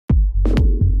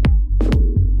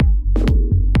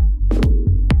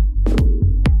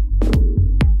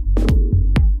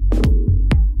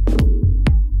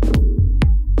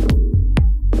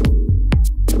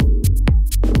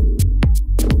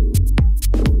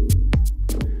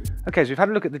Okay, so we've had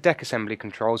a look at the deck assembly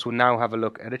controls. We'll now have a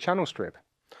look at a channel strip.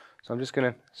 So I'm just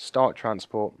going to start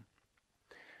transport.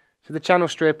 So the channel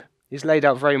strip is laid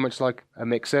out very much like a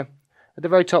mixer. At the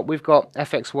very top we've got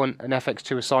FX1 and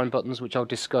FX2 assign buttons, which I'll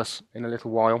discuss in a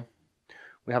little while.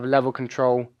 We have a level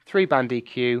control, 3-band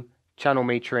EQ, channel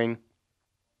metering,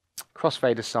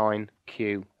 crossfade assign,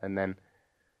 Q, and then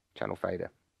channel fader.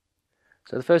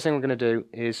 So the first thing we're going to do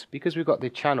is, because we've got the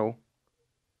channel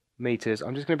meters,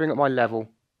 I'm just going to bring up my level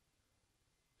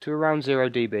to around 0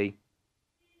 dB.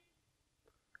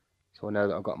 So I know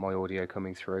that I've got my audio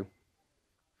coming through.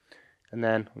 And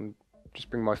then I'll just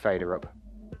bring my fader up.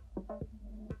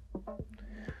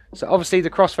 So obviously the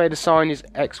crossfade assign is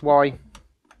XY.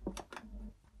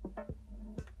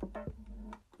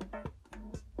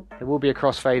 There will be a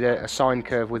crossfader assign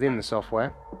curve within the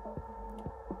software.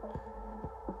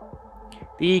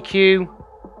 The EQ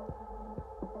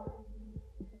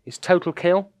is total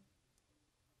kill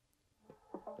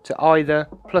to either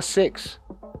 +6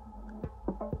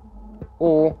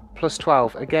 or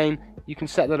 +12. Again, you can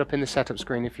set that up in the setup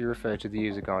screen if you refer to the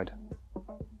user guide.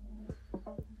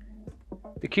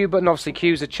 The Q button obviously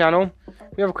cues a channel.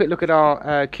 We have a quick look at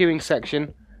our queuing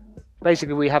section.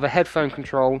 Basically we have a headphone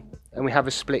control and we have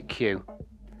a split queue.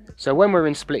 So when we're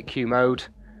in split queue mode,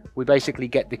 we basically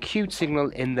get the cued signal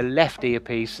in the left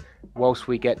earpiece whilst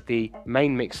we get the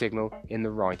main mix signal in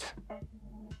the right.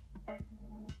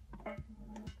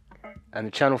 And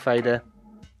the channel fader,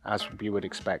 as you would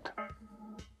expect.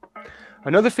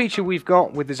 Another feature we've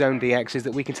got with the Xone DX is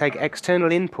that we can take external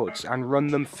inputs and run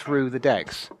them through the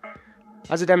decks.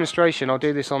 As a demonstration, I'll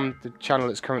do this on the channel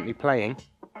that's currently playing.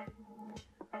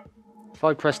 If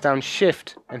I press down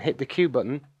Shift and hit the Q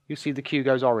button, you see the Q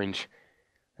goes orange.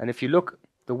 And if you look,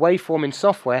 the waveform in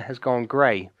software has gone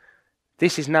grey.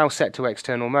 This is now set to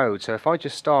external mode, so if I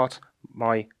just start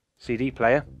my CD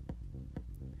player,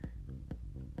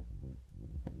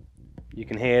 you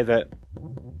can hear that,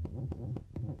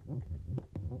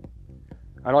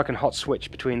 and I can hot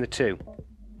switch between the two.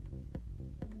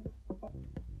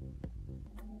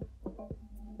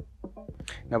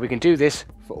 Now we can do this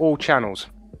for all channels.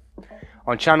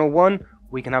 On channel 1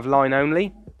 we can have line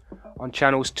only. On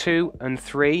channels 2 and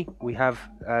 3 we have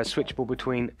switchable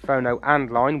between phono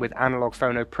and line with analog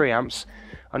phono preamps,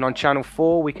 and on channel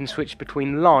 4 we can switch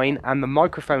between line and the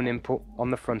microphone input on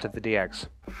the front of the DX.